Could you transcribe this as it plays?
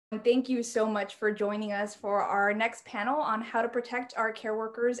Thank you so much for joining us for our next panel on how to protect our care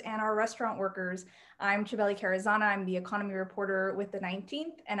workers and our restaurant workers. I'm Chabeli Carrazana. I'm the economy reporter with the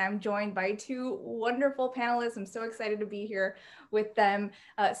 19th, and I'm joined by two wonderful panelists. I'm so excited to be here with them.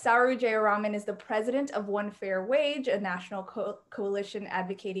 Saru Jayaraman is the president of One Fair Wage, a national coalition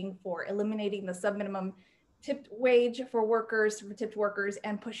advocating for eliminating the subminimum tipped wage for tipped workers,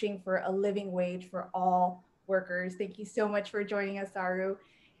 and pushing for a living wage for all workers. Thank you so much for joining us, Saru.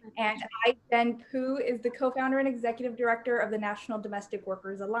 And Ai-jen Poo is the co-founder and executive director of the National Domestic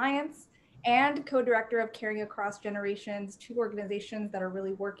Workers Alliance and co-director of Caring Across Generations, two organizations that are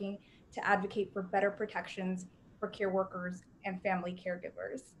really working to advocate for better protections for care workers and family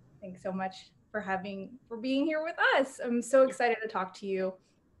caregivers. Thanks so much for being here with us. I'm so excited to talk to you.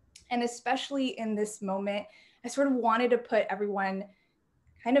 And especially in this moment, I sort of wanted to put everyone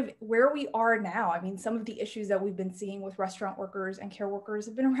kind of where we are now. I mean, some of the issues that we've been seeing with restaurant workers and care workers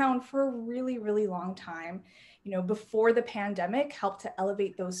have been around for a really, really long time. You know, before the pandemic helped to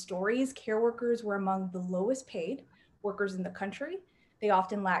elevate those stories, care workers were among the lowest paid workers in the country. They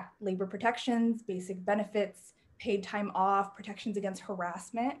often lacked labor protections, basic benefits, paid time off, protections against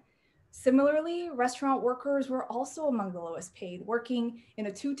harassment. Similarly, restaurant workers were also among the lowest paid, working in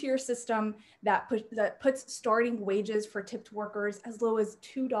a two-tier system that puts starting wages for tipped workers as low as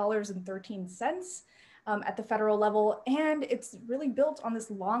 $2.13 at the federal level. And it's really built on this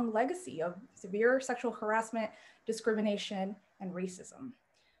long legacy of severe sexual harassment, discrimination, and racism.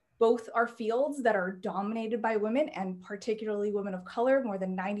 Both are fields that are dominated by women, and particularly women of color. More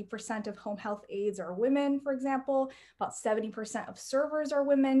than 90% of home health aides are women, for example. About 70% of servers are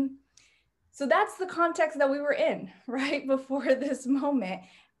women. So that's the context that we were in, right, before this moment,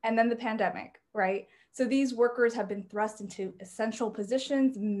 and then the pandemic, right? So these workers have been thrust into essential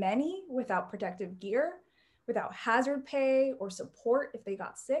positions, many without protective gear, without hazard pay or support if they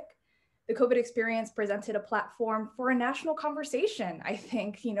got sick. The COVID experience presented a platform for a national conversation, I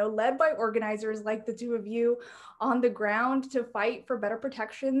think, led by organizers like the two of you on the ground to fight for better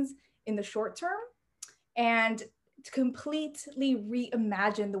protections in the short term and to completely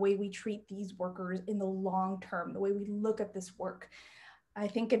reimagine the way we treat these workers in the long term, the way we look at this work. I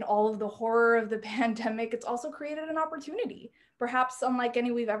think in all of the horror of the pandemic, it's also created an opportunity, perhaps unlike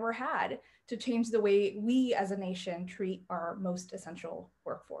any we've ever had, to change the way we as a nation treat our most essential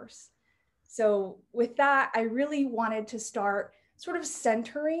workforce. So with that, I really wanted to start sort of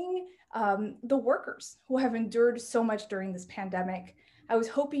centering the workers who have endured so much during this pandemic. I was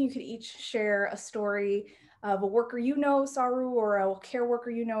hoping you could each share a story of a worker you know, Saru, or a care worker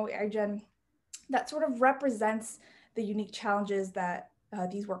you know, Ai-jen, that sort of represents the unique challenges that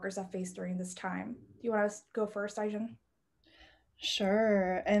these workers have faced during this time. Do you want to go first, Ai-jen?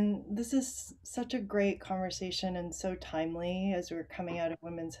 Sure. And this is such a great conversation and so timely as we're coming out of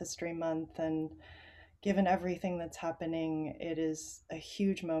Women's History Month. And given everything that's happening, it is a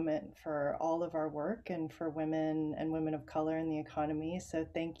huge moment for all of our work and for women and women of color in the economy. So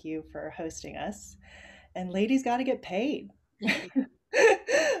thank you for hosting us. And ladies got to get paid.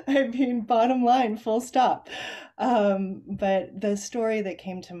 I mean, bottom line, full stop. But the story that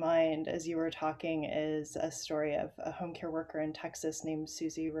came to mind as you were talking is a story of a home care worker in Texas named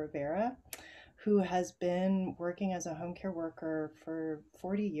Susie Rivera, who has been working as a home care worker for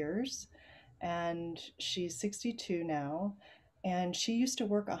 40 years. And she's 62 now. And she used to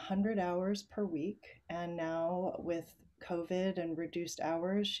work 100 hours per week. And now, with COVID and reduced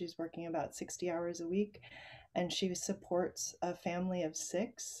hours, she's working about 60 hours a week, and she supports a family of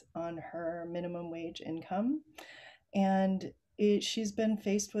six on her minimum wage income. And she's been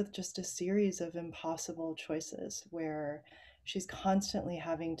faced with just a series of impossible choices where she's constantly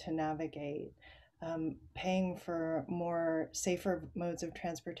having to navigate paying for more safer modes of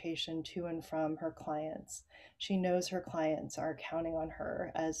transportation to and from her clients. She knows her clients are counting on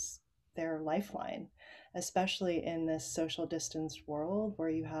her as their lifeline, especially in this social distanced world where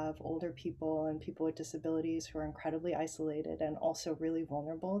you have older people and people with disabilities who are incredibly isolated and also really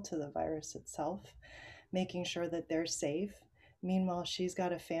vulnerable to the virus itself, making sure that they're safe. Meanwhile, she's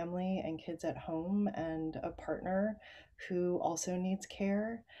got a family and kids at home and a partner who also needs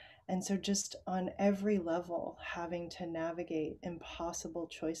care. And so, just on every level, having to navigate impossible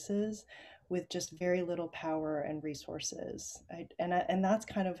choices with just very little power and resources. And that's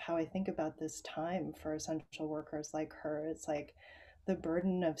kind of how I think about this time for essential workers like her. It's like the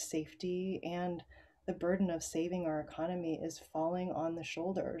burden of safety and the burden of saving our economy is falling on the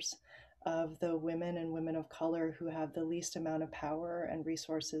shoulders of the women and women of color who have the least amount of power and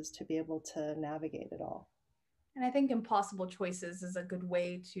resources to be able to navigate it all. And I think impossible choices is a good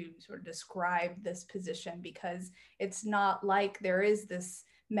way to sort of describe this position because it's not like there is this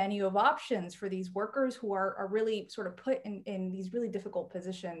menu of options for these workers who are really sort of put in these really difficult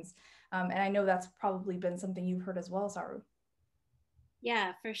positions. And I know that's probably been something you've heard as well, Saru.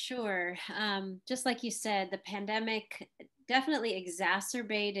 Yeah, for sure. Just like you said, the pandemic definitely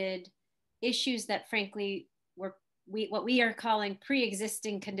exacerbated issues that frankly were what we are calling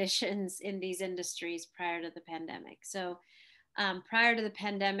pre-existing conditions in these industries prior to the pandemic. So prior to the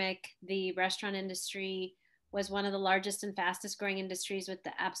pandemic, the restaurant industry was one of the largest and fastest growing industries with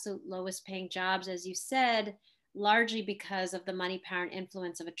the absolute lowest paying jobs, as you said, largely because of the money, power, and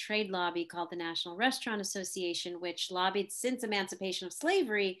influence of a trade lobby called the National Restaurant Association, which lobbied since emancipation of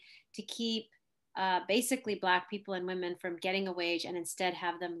slavery to keep basically Black people and women from getting a wage and instead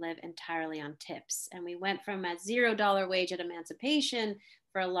have them live entirely on tips. And we went from a $0 wage at emancipation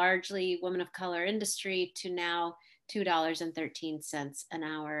for a largely women of color industry to now $2.13 an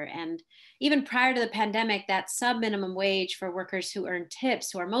hour. And even prior to the pandemic, that sub minimum wage for workers who earn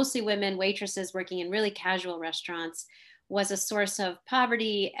tips, who are mostly women, waitresses working in really casual restaurants, was a source of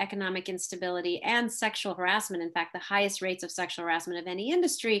poverty, economic instability, and sexual harassment. In fact, the highest rates of sexual harassment of any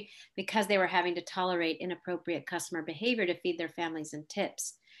industry, because they were having to tolerate inappropriate customer behavior to feed their families and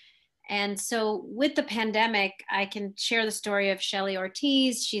tips. And so with the pandemic, I can share the story of Shelly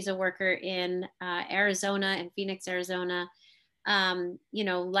Ortiz. She's a worker in Arizona, in Phoenix, Arizona.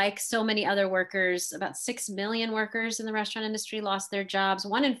 Like so many other workers, about 6 million workers in the restaurant industry lost their jobs.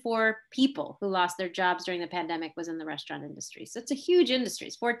 1 in 4 people who lost their jobs during the pandemic was in the restaurant industry. So it's a huge industry.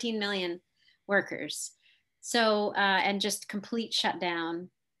 It's 14 million workers. So, and just complete shutdown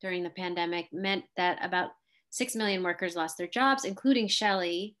during the pandemic meant that about 6 million workers lost their jobs, including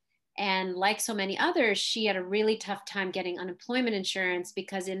Shelly. And like so many others, she had a really tough time getting unemployment insurance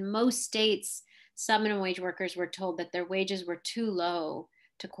because in most states, sub-minimum wage workers were told that their wages were too low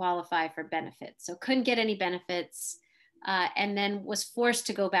to qualify for benefits. So couldn't get any benefits, and then was forced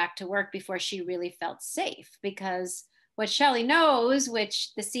to go back to work before she really felt safe. Because what Shelly knows,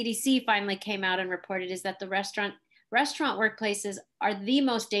 which the CDC finally came out and reported, is that the restaurant workplaces are the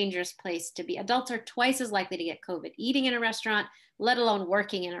most dangerous place to be. Adults are twice as likely to get COVID eating in a restaurant, let alone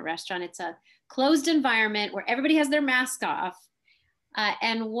working in a restaurant. It's a closed environment where everybody has their mask off.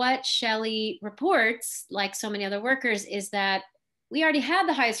 And what Shelly reports, like so many other workers, is that we already had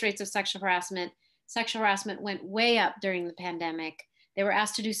the highest rates of sexual harassment. Sexual harassment went way up during the pandemic. They were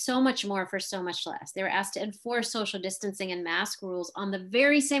asked to do so much more for so much less. They were asked to enforce social distancing and mask rules on the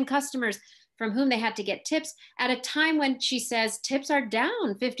very same customers from whom they had to get tips at a time when she says tips are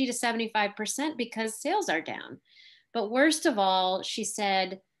down 50 to 75% because sales are down. But worst of all, she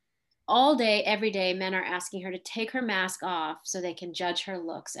said, all day, every day, men are asking her to take her mask off so they can judge her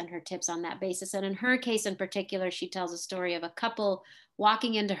looks and her tips on that basis. And in her case in particular, she tells a story of a couple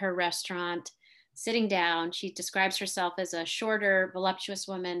walking into her restaurant, sitting down. She describes herself as a shorter, voluptuous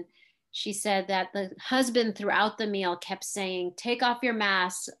woman. She said that the husband throughout the meal kept saying, take off your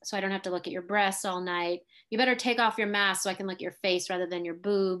mask so I don't have to look at your breasts all night. You better take off your mask so I can look at your face rather than your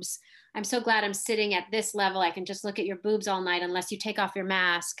boobs. I'm so glad I'm sitting at this level. I can just look at your boobs all night unless you take off your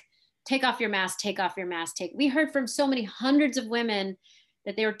mask. Take off your mask, take off your mask, We heard from so many hundreds of women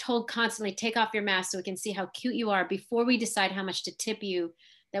that they were told constantly, take off your mask so we can see how cute you are before we decide how much to tip you,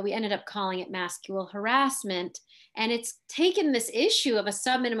 that we ended up calling it masculine harassment. And it's taken this issue of a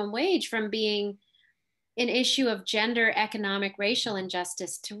sub-minimum wage from being an issue of gender, economic, racial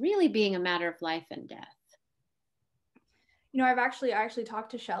injustice to really being a matter of life and death. I actually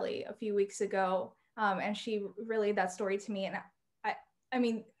talked to Shelly a few weeks ago, and she relayed that story to me. And I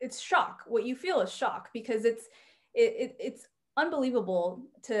mean, it's shock. What you feel is shock because it's unbelievable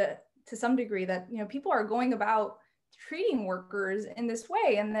to some degree that people are going about treating workers in this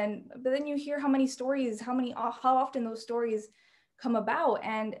way, but then you hear how often those stories come about,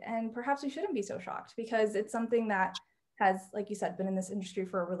 and perhaps we shouldn't be so shocked because it's something that has, like you said, been in this industry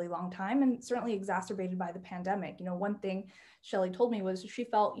for a really long time and certainly exacerbated by the pandemic. One thing Shelly told me was she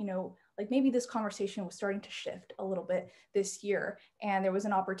felt, like maybe this conversation was starting to shift a little bit this year and there was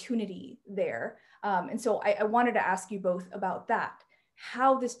an opportunity there. And so I wanted to ask you both about that,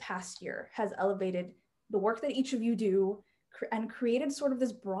 how this past year has elevated the work that each of you do and created sort of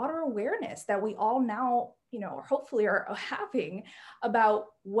this broader awareness that we all now, hopefully are having about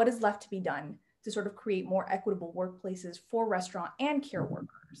what is left to be done to sort of create more equitable workplaces for restaurant and care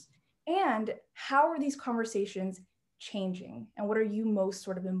workers. And how are these conversations changing? And what are you most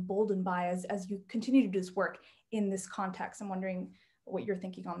sort of emboldened by as you continue to do this work in this context? I'm wondering what you're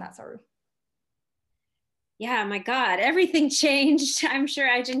thinking on that, Saru. Yeah, my God, everything changed. I'm sure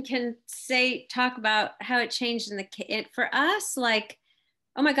Ai-jen can talk about how it changed for us. Like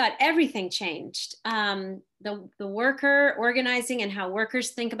Oh my God, everything changed. The worker organizing and how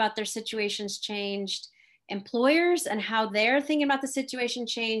workers think about their situations changed. Employers and how they're thinking about the situation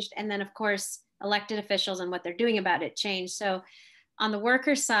changed. And then, of course, elected officials and what they're doing about it changed. So, on the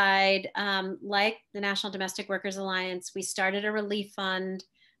worker side, like the National Domestic Workers Alliance, we started a relief fund.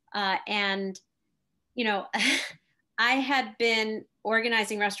 And, you know, I had been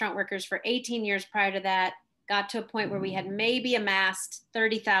organizing restaurant workers for 18 years prior to that, got to a point where we had maybe amassed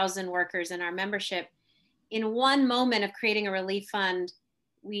 30,000 workers in our membership. In one moment of creating a relief fund,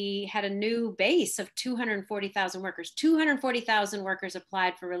 we had a new base of 240,000 workers. 240,000 workers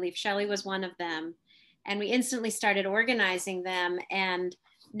applied for relief. Shelley was one of them. And we instantly started organizing them. And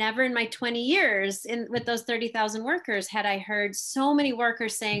never in my 20 years with those 30,000 workers had I heard so many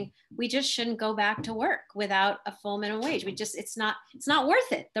workers saying, we just shouldn't go back to work without a full minimum wage. It's not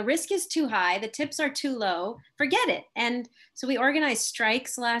worth it. The risk is too high. The tips are too low. Forget it. And so we organized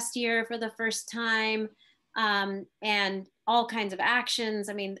strikes last year for the first time, and all kinds of actions.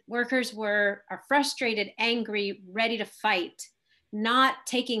 I mean, workers are frustrated, angry, ready to fight, not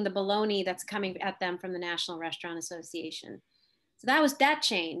taking the baloney that's coming at them from the National Restaurant Association. So that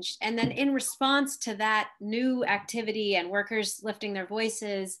changed. And then in response to that new activity and workers lifting their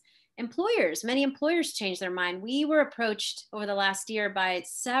voices, many employers changed their mind. We were approached over the last year by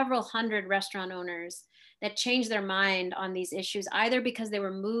several hundred restaurant owners that changed their mind on these issues, either because they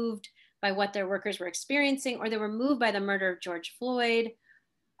were moved by what their workers were experiencing, or they were moved by the murder of George Floyd,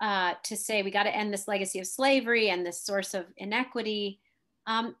 to say, we got to end this legacy of slavery and this source of inequity.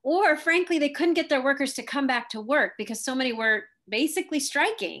 Or frankly, they couldn't get their workers to come back to work because so many were basically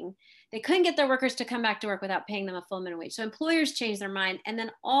striking. They couldn't get their workers to come back to work without paying them a full minimum wage. So employers changed their mind. And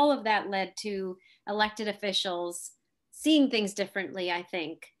then all of that led to elected officials seeing things differently, I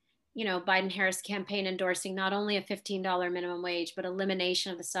think. Biden-Harris campaign endorsing not only a $15 minimum wage, but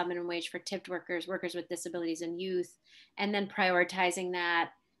elimination of the sub-minimum wage for tipped workers, workers with disabilities, and youth, and then prioritizing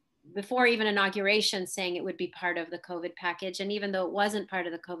that before even inauguration, saying it would be part of the COVID package. And even though it wasn't part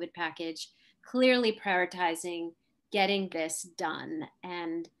of the COVID package, clearly prioritizing getting this done.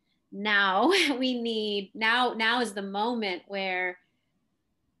 And now now is the moment where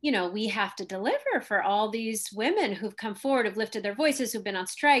we have to deliver for all these women who've come forward, who've lifted their voices, who've been on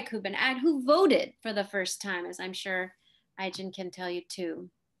strike, who voted for the first time, as I'm sure Ai-jen can tell you too.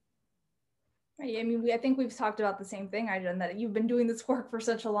 I mean, I think we've talked about the same thing, Ai-jen, that you've been doing this work for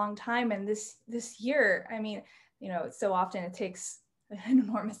such a long time. And this year, I mean, so often it takes an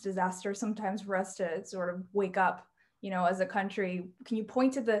enormous disaster sometimes for us to sort of wake up, as a country. Can you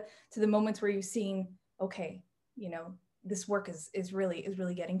point to the moments where you've seen, okay, this work is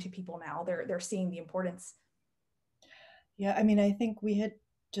really getting to people now. They're seeing the importance. Yeah, I mean, I think we had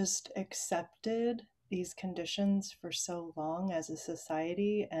just accepted these conditions for so long as a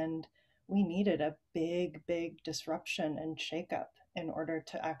society, and we needed a big disruption and shakeup in order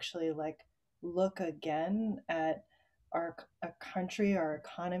to actually look again at our country, our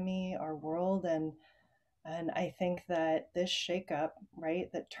economy, our world, and I think that this shakeup,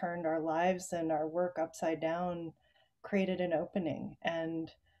 right, that turned our lives and our work upside down, created an opening. And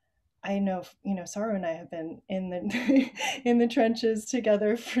I know, Saru and I have been in the in the trenches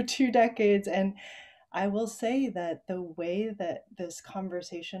together for 2 decades, and I will say that the way that this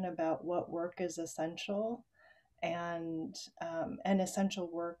conversation about what work is essential and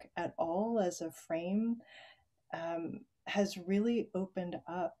essential work at all as a frame has really opened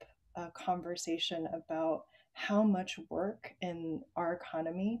up a conversation about how much work in our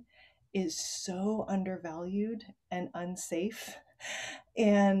economy is so undervalued and unsafe,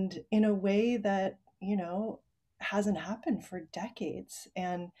 and in a way that hasn't happened for decades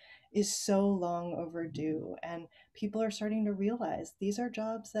and is so long overdue. And people are starting to realize these are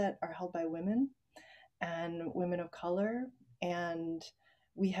jobs that are held by women and women of color, and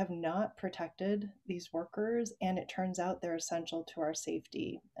we have not protected these workers, and it turns out they're essential to our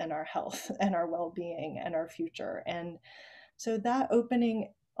safety and our health and our well-being and our future. And so that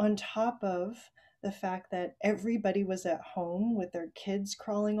opening, on top of the fact that everybody was at home with their kids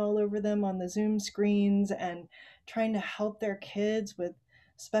crawling all over them on the Zoom screens and trying to help their kids with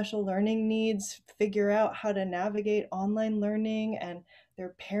special learning needs figure out how to navigate online learning, and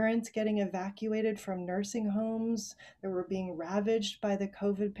their parents getting evacuated from nursing homes that were being ravaged by the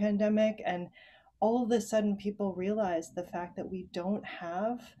COVID pandemic. And all of a sudden, people realized the fact that we don't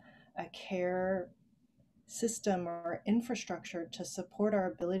have a care system or infrastructure to support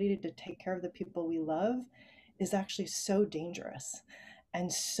our ability to take care of the people we love is actually so dangerous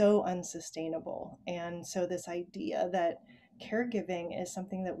and so unsustainable. And so this idea that caregiving is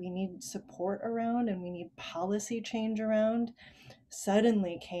something that we need support around and we need policy change around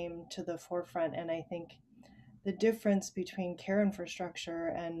suddenly came to the forefront. And I think the difference between care infrastructure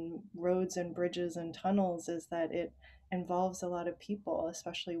and roads and bridges and tunnels is that it involves a lot of people,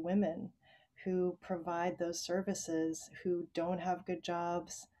 especially women, who provide those services, who don't have good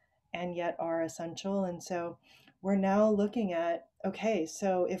jobs and yet are essential. And so we're now looking at, okay,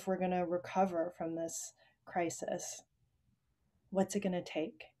 so if we're going to recover from this crisis, what's it going to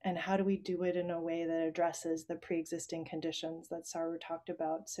take? And how do we do it in a way that addresses the pre-existing conditions that Saru talked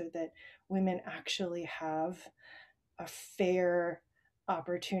about so that women actually have a fair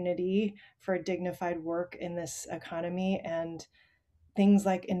opportunity for dignified work in this economy? And things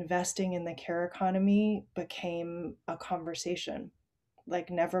like investing in the care economy became a conversation like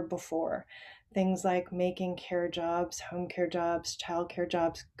never before. Things like making care jobs, home care jobs, childcare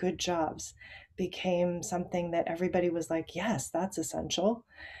jobs, good jobs became something that everybody was like, yes, that's essential.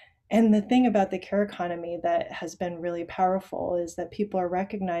 And the thing about the care economy that has been really powerful is that people are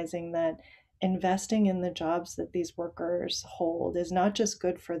recognizing that investing in the jobs that these workers hold is not just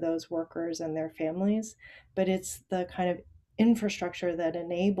good for those workers and their families, but it's the kind of infrastructure that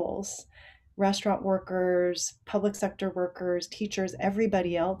enables restaurant workers, public sector workers, teachers,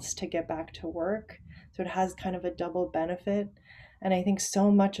 everybody else to get back to work. So it has kind of a double benefit. And I think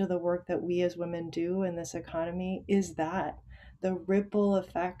so much of the work that we as women do in this economy is that the ripple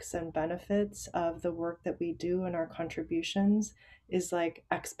effects and benefits of the work that we do and our contributions is like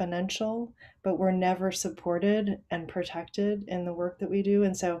exponential, but we're never supported and protected in the work that we do.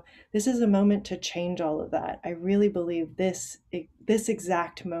 And so this is a moment to change all of that. I really believe this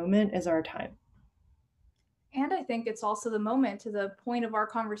exact moment is our time. And I think it's also the moment, to the point of our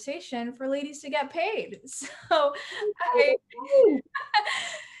conversation, for ladies to get paid. So I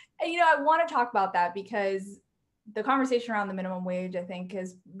want to talk about that because the conversation around the minimum wage, I think,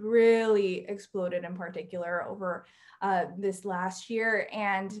 has really exploded in particular over this last year.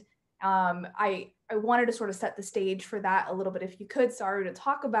 And I wanted to sort of set the stage for that a little bit, if you could, Saru, to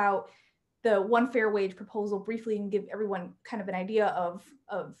talk about the one fair wage proposal briefly and give everyone kind of an idea of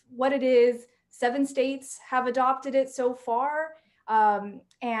what it is. 7 states have adopted it so far,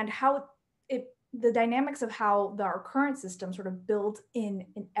 and how the dynamics of how our current system sort of builds in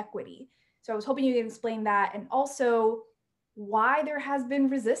inequity. So I was hoping you could explain that, and also why there has been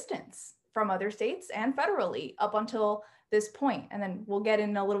resistance from other states and federally up until this point. And then we'll get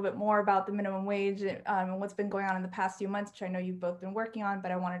in a little bit more about the minimum wage and what's been going on in the past few months, which I know you've both been working on,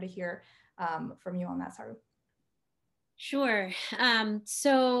 but I wanted to hear from you on that, Saru. Sure.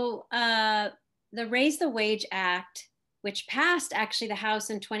 The Raise the Wage Act, which passed actually the House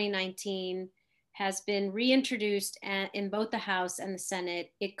in 2019, has been reintroduced in both the House and the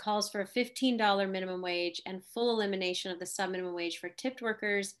Senate. It calls for a $15 minimum wage and full elimination of the sub-minimum wage for tipped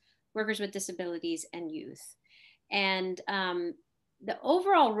workers, workers with disabilities, and youth. And the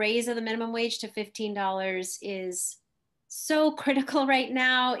overall raise of the minimum wage to $15 is so critical right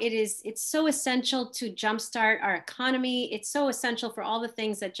now. It's so essential to jumpstart our economy. It's so essential for all the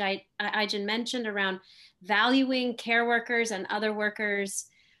things that Ai-jen mentioned around valuing care workers and other workers,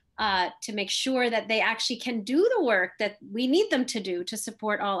 to make sure that they actually can do the work that we need them to do to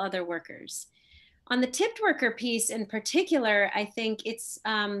support all other workers. On the tipped worker piece in particular, I think it's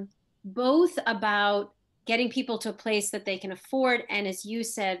both about getting people to a place that they can afford, and as you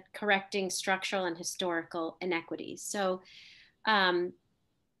said, correcting structural and historical inequities. So, the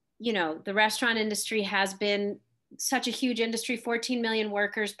restaurant industry has been such a huge industry, 14 million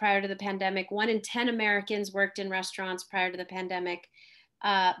workers prior to the pandemic. 1 in 10 Americans worked in restaurants prior to the pandemic,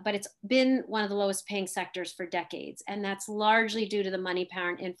 but it's been one of the lowest paying sectors for decades. And that's largely due to the money,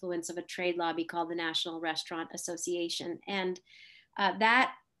 power, and influence of a trade lobby called the National Restaurant Association. And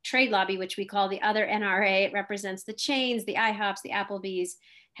that trade lobby, which we call the other NRA, it represents the chains, the IHOPs, the Applebee's,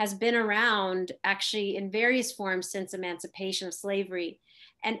 has been around actually in various forms since emancipation of slavery.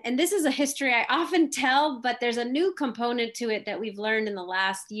 And this is a history I often tell, but there's a new component to it that we've learned in the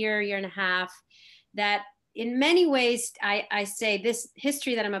last year and a half, that in many ways, I say this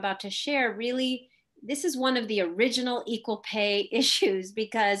history that I'm about to share, really, this is one of the original equal pay issues,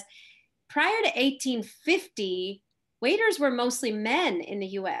 because prior to 1850, waiters were mostly men in the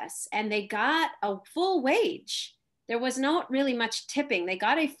US, and they got a full wage. There was not really much tipping. They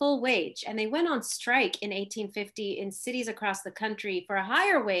got a full wage, and they went on strike in 1850 in cities across the country for a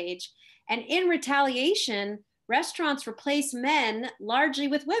higher wage. And in retaliation, restaurants replaced men largely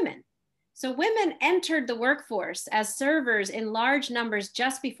with women. So women entered the workforce as servers in large numbers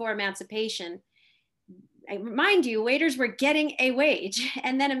just before emancipation. mind you, waiters were getting a wage,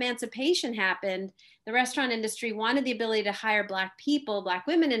 and then emancipation happened. The restaurant industry wanted the ability to hire Black people, Black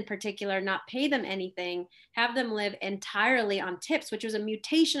women in particular, not pay them anything, have them live entirely on tips, which was a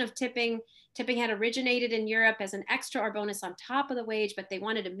mutation of tipping. Tipping had originated in Europe as an extra or bonus on top of the wage, but they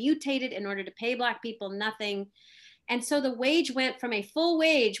wanted to mutate it in order to pay Black people nothing. And so the wage went from a full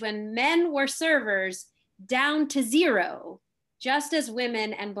wage when men were servers down to zero, just as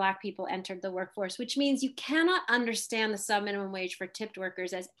women and Black people entered the workforce, which means you cannot understand the sub-minimum wage for tipped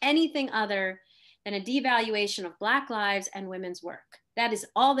workers as anything other than a devaluation of Black lives and women's work. That is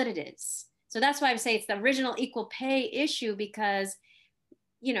all that it is. So that's why I say it's the original equal pay issue, because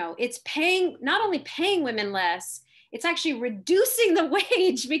it's paying, not only paying women less, it's actually reducing the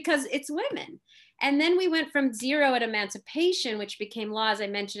wage because it's women. And then we went from zero at emancipation, which became law, as I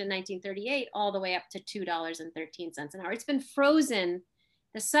mentioned, in 1938, all the way up to $2.13 an hour. It's been frozen.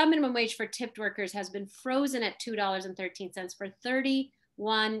 The sub-minimum wage for tipped workers has been frozen at $2.13 for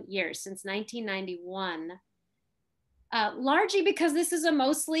 31 years, since 1991. Largely because this is a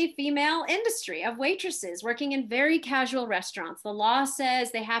mostly female industry of waitresses working in very casual restaurants. The law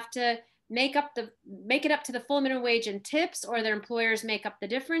says they have to make it up to the full minimum wage in tips, or their employers make up the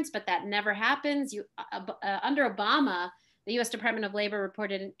difference, but that never happens. Under Obama, the US Department of Labor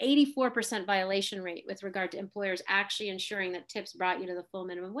reported an 84% violation rate with regard to employers actually ensuring that tips brought you to the full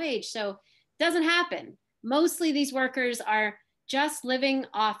minimum wage. So it doesn't happen. Mostly these workers are just living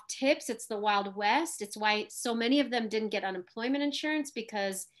off tips. It's the Wild West. It's why so many of them didn't get unemployment insurance,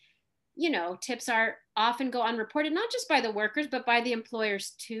 because tips are often go unreported, not just by the workers, but by the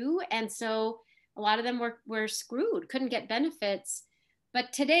employers too. And so a lot of them were screwed, couldn't get benefits.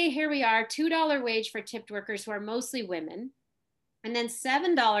 But today, here we are, $2 wage for tipped workers who are mostly women, and then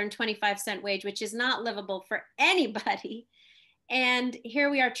 $7.25 wage, which is not livable for anybody. And here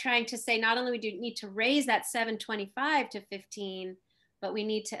we are trying to say, not only do we need to raise that $7.25 to $15, but we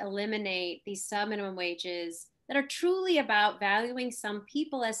need to eliminate these sub-minimum wages that are truly about valuing some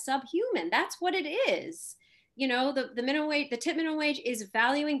people as subhuman. That's what it is. The minimum wage, the tip minimum wage is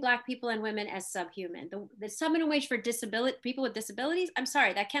valuing Black people and women as subhuman. The sub-minimum wage for people with disabilities, I'm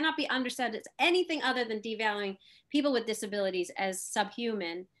sorry, that cannot be understood as anything other than devaluing people with disabilities as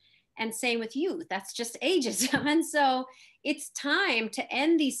subhuman. And same with youth, that's just ageism. And so it's time to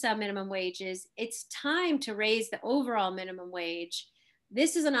end these sub-minimum wages. It's time to raise the overall minimum wage.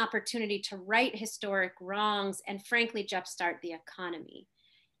 This is an opportunity to right historic wrongs and frankly, jumpstart the economy.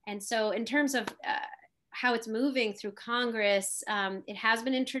 And so in terms of how it's moving through Congress, it has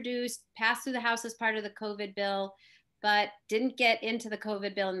been introduced, passed through the House as part of the COVID bill, but didn't get into the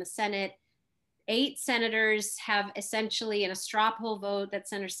COVID bill in the Senate. 8 senators have essentially, in a straw poll vote that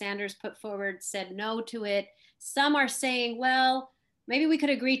Senator Sanders put forward, said no to it. Some are saying, well, maybe we could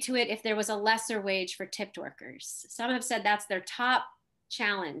agree to it if there was a lesser wage for tipped workers. Some have said that's their top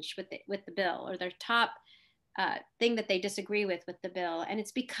challenge with the bill, or their top thing that they disagree with the bill. And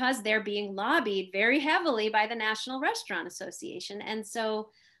it's because they're being lobbied very heavily by the National Restaurant Association. And so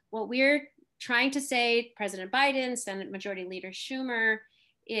what we're trying to say, President Biden, Senate Majority Leader Schumer,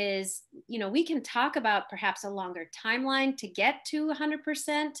 is, we can talk about perhaps a longer timeline to get to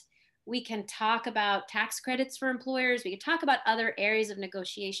 100%. We can talk about tax credits for employers. We can talk about other areas of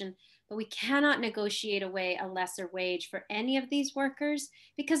negotiation, but we cannot negotiate away a lesser wage for any of these workers,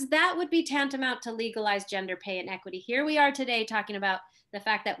 because that would be tantamount to legalized gender pay inequity. Here we are today talking about the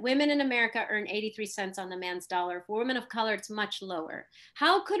fact that women in America earn 83 cents on the man's dollar. For women of color, it's much lower.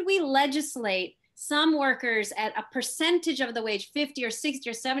 How could we legislate some workers at a percentage of the wage, 50 or 60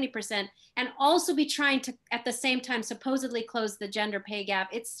 or 70%, and also be trying to, at the same time, supposedly close the gender pay gap?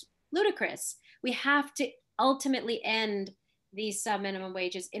 It's ludicrous. We have to ultimately end these minimum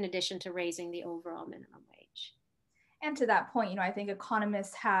wages in addition to raising the overall minimum wage. And to that point, I think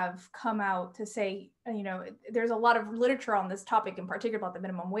economists have come out to say, there's a lot of literature on this topic, in particular about the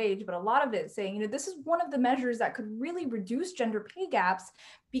minimum wage, but a lot of it saying, this is one of the measures that could really reduce gender pay gaps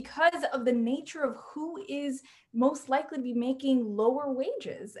because of the nature of who is most likely to be making lower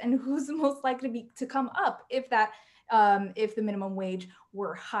wages and who's most likely to come up if the minimum wage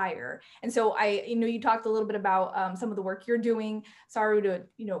were higher. And so you talked a little bit about some of the work you're doing, Saru, to,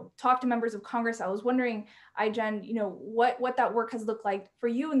 talk to members of Congress. I was wondering, Ai-jen, what that work has looked like for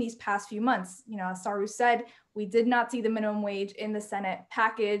you in these past few months. As Saru said, we did not see the minimum wage in the Senate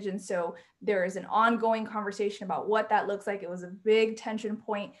package. And so there is an ongoing conversation about what that looks like. It was a big tension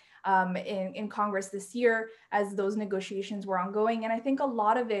point in Congress this year as those negotiations were ongoing. And I think a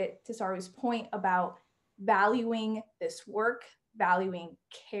lot of it, to Saru's point about valuing this work, valuing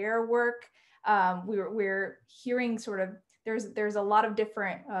care work. We're hearing sort of, there's a lot of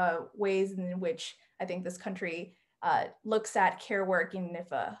different ways in which I think this country looks at care work, and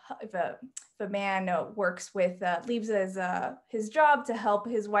if a man works with leaves his job to help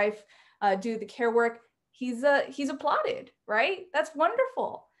his wife do the care work, he's applauded, right? That's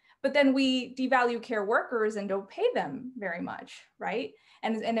wonderful. But then we devalue care workers and don't pay them very much, right?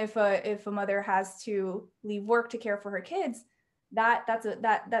 And if a mother has to leave work to care for her kids,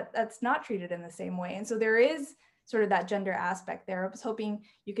 that's not treated in the same way. And so there is sort of that gender aspect there. I was hoping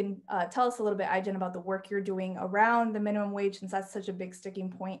you can tell us a little bit, Ai-jen, about the work you're doing around the minimum wage, since that's such a big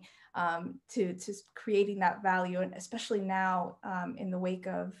sticking point to creating that value, and especially now in the wake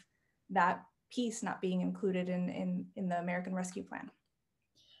of that piece not being included in the American Rescue Plan.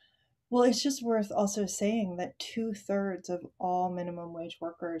 Well, it's just worth also saying that 2/3 of all minimum wage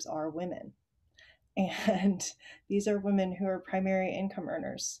workers are women. And these are women who are primary income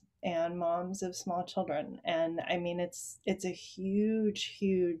earners and moms of small children. And I mean, it's a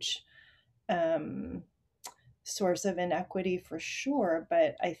huge source of inequity for sure,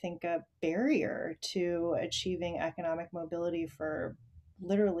 but I think a barrier to achieving economic mobility for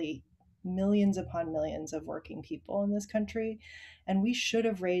literally millions upon millions of working people in this country. And we should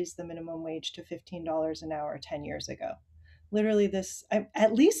have raised the minimum wage to $15 an hour 10 years ago. Literally, this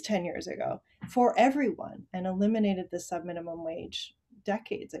at least 10 years ago for everyone, and eliminated the subminimum wage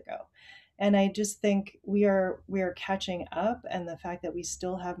decades ago. And I just think we are catching up, and the fact that we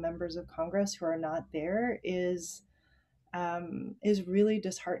still have members of Congress who are not there is really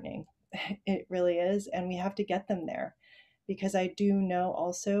disheartening. It really is, and we have to get them there, because I do know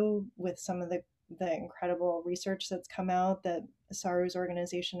also with some of the incredible research that's come out that Saru's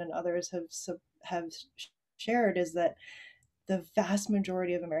organization and others have shared, is that the vast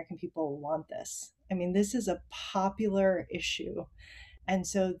majority of American people want this. I mean, this is a popular issue. And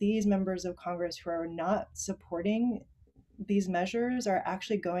so these members of Congress who are not supporting these measures are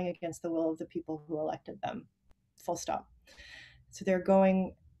actually going against the will of the people who elected them, full stop. So they're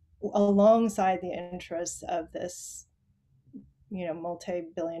going alongside the interests of this,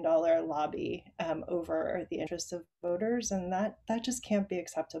 multi-billion-dollar lobby over the interests of voters, and that just can't be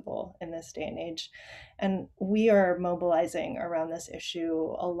acceptable in this day and age. And we are mobilizing around this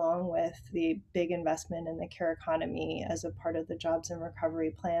issue, along with the big investment in the care economy as a part of the Jobs and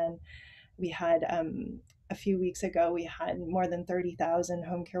Recovery Plan. We had a few weeks ago, we had more than 30,000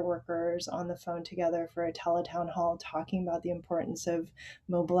 home care workers on the phone together for a teletown hall, talking about the importance of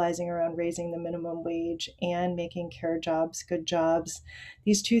mobilizing around raising the minimum wage and making care jobs good jobs.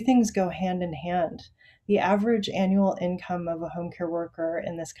 These two things go hand in hand. The average annual income of a home care worker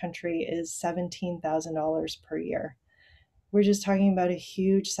in this country is $17,000 per year. We're just talking about a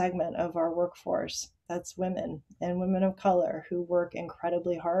huge segment of our workforce. That's women, and women of color, who work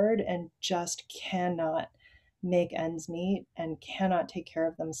incredibly hard and just cannot make ends meet and cannot take care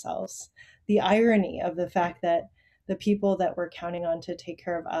of themselves. The irony of the fact that the people that we're counting on to take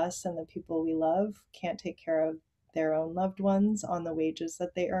care of us and the people we love can't take care of their own loved ones on the wages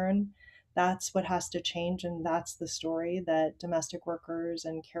that they earn. That's what has to change, and that's the story that domestic workers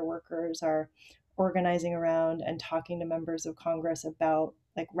and care workers are organizing around and talking to members of Congress about,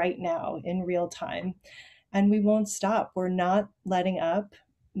 like, right now in real time. And we won't stop. We're not letting up.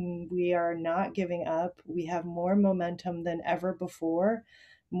 We are not giving up. We have more momentum than ever before,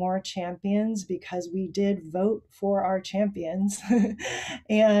 more champions, because we did vote for our champions.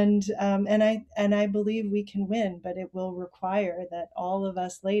 and I believe we can win, but it will require that all of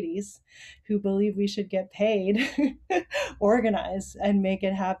us ladies who believe we should get paid organize and make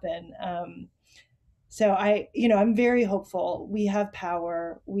it happen. So I'm very hopeful. We have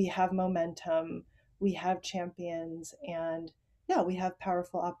power, we have momentum, we have champions, and yeah, we have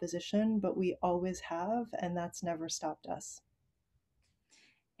powerful opposition, but we always have, and that's never stopped us.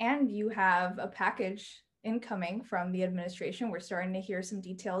 And you have a package incoming from the administration. We're starting to hear some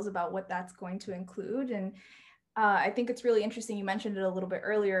details about what that's going to include. And I think it's really interesting. You mentioned it a little bit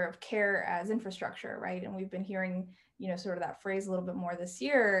earlier, of care as infrastructure, right? And we've been hearing, sort of that phrase a little bit more this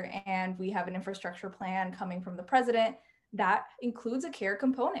year. And we have an infrastructure plan coming from the president that includes a care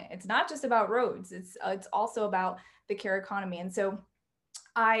component. It's not just about roads. It's also about the care economy. And so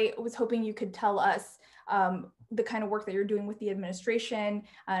I was hoping you could tell us the kind of work that you're doing with the administration.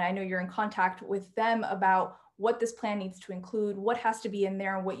 And I know you're in contact with them about what this plan needs to include, what has to be in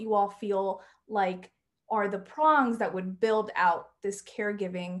there, and what you all feel like are the prongs that would build out this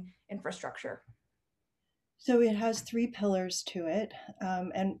caregiving infrastructure. So it has 3 pillars to it.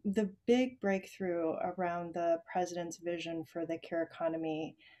 And the big breakthrough around the president's vision for the care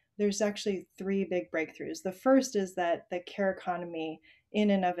economy, there's actually 3 big breakthroughs. The first is that the care economy, in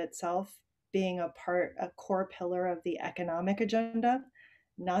and of itself, being a core pillar of the economic agenda,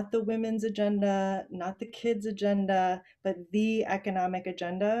 not the women's agenda, not the kids' agenda, but the economic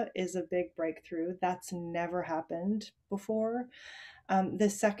agenda is a big breakthrough. That's never happened before. The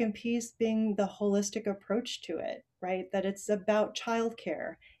second piece being the holistic approach to it, right? That it's about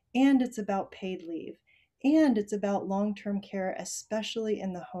childcare and it's about paid leave and it's about long-term care, especially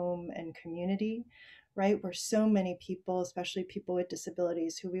in the home and community, right? Where so many people, especially people with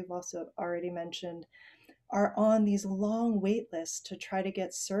disabilities, who we've also already mentioned, are on these long wait lists to try to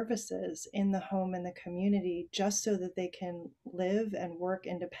get services in the home and the community just so that they can live and work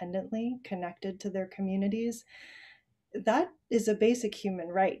independently, connected to their communities. That is a basic human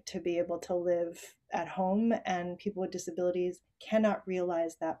right to be able to live at home, and people with disabilities cannot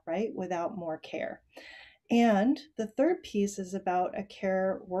realize that right without more care. And the third piece is about a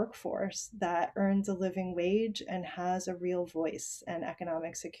care workforce that earns a living wage and has a real voice and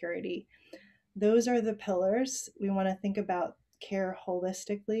economic security. Those are the pillars. We want to think about care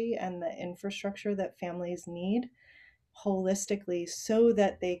holistically and the infrastructure that families need holistically so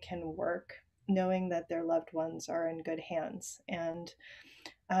that they can work knowing that their loved ones are in good hands. And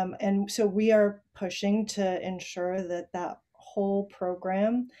so we are pushing to ensure that that whole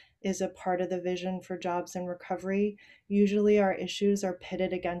program is a part of the vision for jobs and recovery. Usually our issues are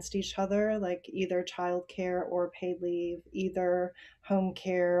pitted against each other, like either childcare or paid leave, either home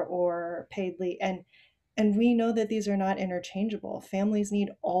care or paid leave. And we know that these are not interchangeable. Families need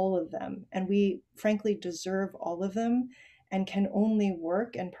all of them, and we frankly deserve all of them and can only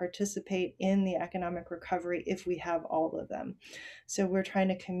work and participate in the economic recovery if we have all of them. So we're trying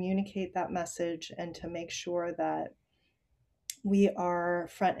to communicate that message and to make sure that we are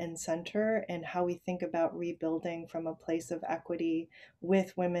front and center in how we think about rebuilding from a place of equity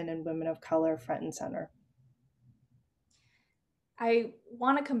with women and women of color front and center. I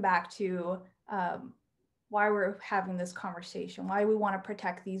want to come back to why we're having this conversation, why we want to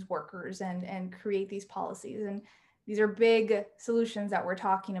protect these workers and create these policies. And these are big solutions that we're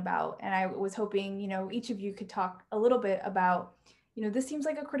talking about. And I was hoping, each of you could talk a little bit about, this seems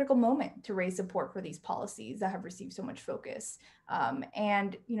like a critical moment to raise support for these policies that have received so much focus.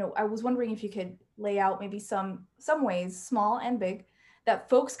 And I was wondering if you could lay out maybe some ways, small and big, that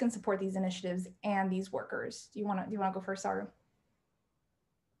folks can support these initiatives and these workers. Do you want to go first, Saru?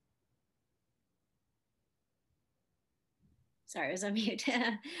 Sorry, I was on mute.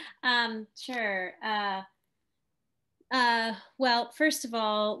 Sure. Well, first of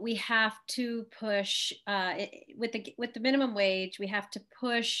all, we have to push with the minimum wage. We have to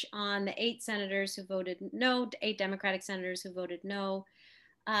push on the 8 senators who voted no, 8 Democratic senators who voted no,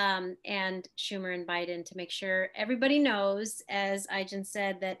 and Schumer and Biden, to make sure everybody knows, as Ai-jen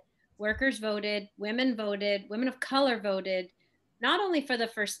said, that workers voted, women of color voted, not only for the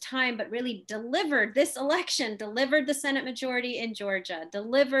first time, but really delivered this election, delivered the Senate majority in Georgia,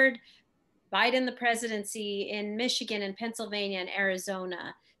 delivered Biden the presidency in Michigan and Pennsylvania and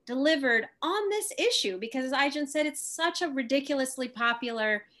Arizona, delivered on this issue, because as Ai-jen said, it's such a ridiculously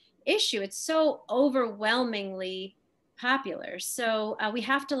popular issue. It's so overwhelmingly popular. So we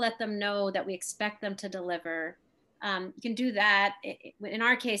have to let them know that we expect them to deliver. You can do that, in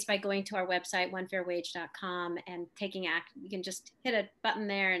our case, by going to our website, onefairwage.com, and taking act. You can just hit a button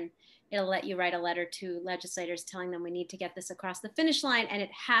there and it'll let you write a letter to legislators telling them we need to get this across the finish line, and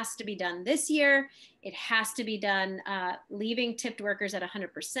it has to be done this year. It has to be done leaving tipped workers at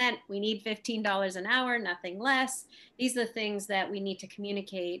 100%. We need $15 an hour, nothing less. These are the things that we need to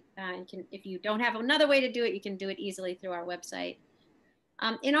communicate. If you don't have another way to do it, you can do it easily through our website.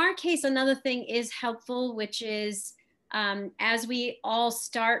 In our case, another thing is helpful, which is as we all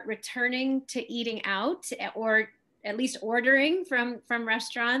start returning to eating out, or at least ordering from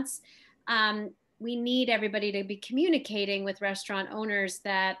restaurants, we need everybody to be communicating with restaurant owners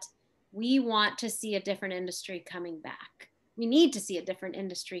that we want to see a different industry coming back. We need to see a different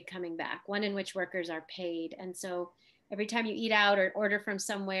industry coming back, one in which workers are paid. And so every time you eat out or order from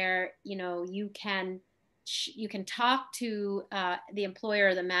somewhere, you can talk to the employer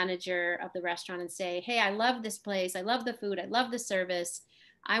or the manager of the restaurant and say, hey, I love this place. I love the food. I love the service.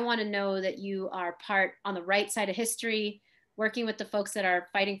 I want to know that you are part on the right side of history, working with the folks that are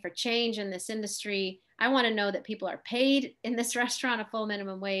fighting for change in this industry. I want to know that people are paid in this restaurant a full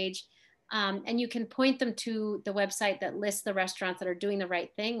minimum wage. And you can point them to the website that lists the restaurants that are doing the right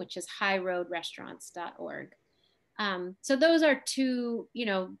thing, which is highroadrestaurants.org. So those are two,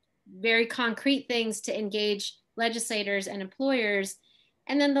 very concrete things to engage legislators and employers.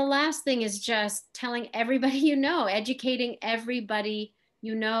 And then the last thing is just telling everybody, educating everybody,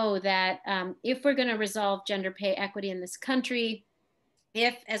 that if we're going to resolve gender pay equity in this country,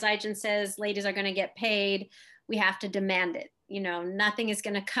 if, as Ai-jen says, ladies are going to get paid, we have to demand it. nothing is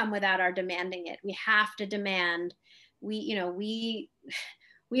going to come without our demanding it. We have to demand. We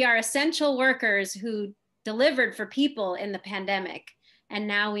are essential workers who delivered for people in the pandemic, and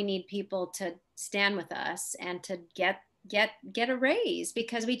now we need people to stand with us and to get a raise,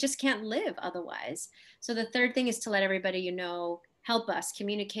 because we just can't live otherwise. So the third thing is to let everybody help us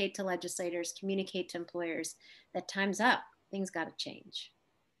communicate to legislators, communicate to employers that time's up, things got to change.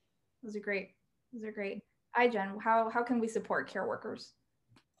 Those are great. Ai-jen, how can we support care workers?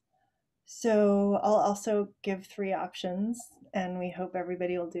 So I'll also give 3 options, and we hope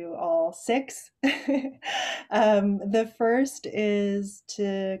everybody will do all 6. The first is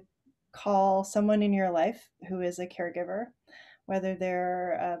to call someone in your life who is a caregiver, whether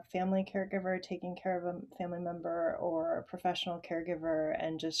they're a family caregiver taking care of a family member or a professional caregiver,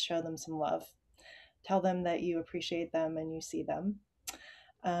 and just show them some love. Tell them that you appreciate them and you see them.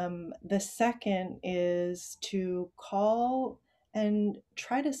 The second is to call and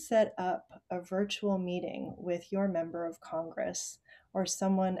try to set up a virtual meeting with your member of Congress or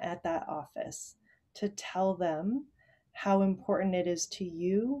someone at that office to tell them how important it is to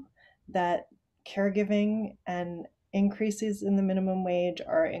you that caregiving and increases in the minimum wage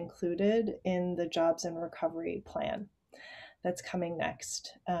are included in the jobs and recovery plan that's coming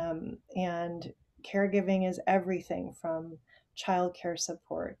next. And caregiving is everything from childcare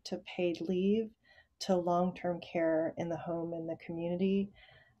support to paid leave to long-term care in the home and the community.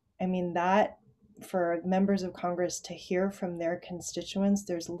 I mean, that for members of Congress to hear from their constituents,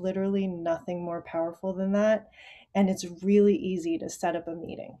 there's literally nothing more powerful than that. And it's really easy to set up a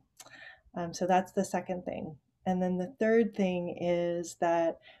meeting. So that's the second thing. And then the third thing is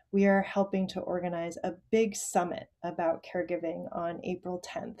that we are helping to organize a big summit about caregiving on April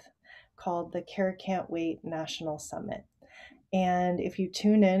 10th called the Care Can't Wait National Summit. And if you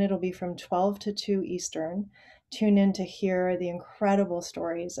tune in, it'll be from 12 to 2 Eastern. Tune in to hear the incredible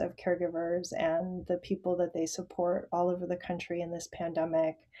stories of caregivers and the people that they support all over the country in this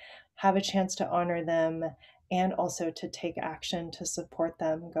pandemic, have a chance to honor them, and also to take action to support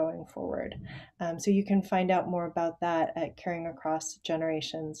them going forward. So you can find out more about that at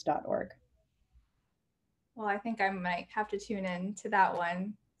caringacrossgenerations.org. Well, I think I might have to tune in to that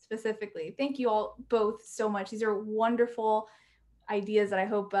one specifically. Thank you all both so much. These are wonderful ideas that I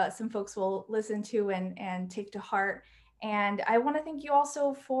hope some folks will listen to and take to heart. And I want to thank you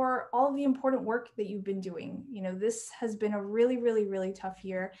also for all of the important work that you've been doing. This has been a really, really, really tough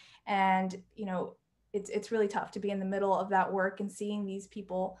year. And, it's really tough to be in the middle of that work and seeing these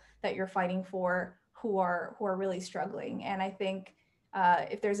people that you're fighting for who are really struggling. And I think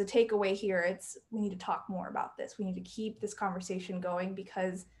if there's a takeaway here, it's we need to talk more about this. We need to keep this conversation going,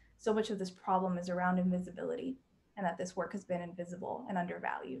 because so much of this problem is around invisibility, and that this work has been invisible and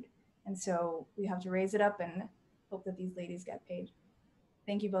undervalued. And so we have to raise it up and hope that these ladies get paid.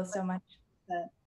 Thank you both so much.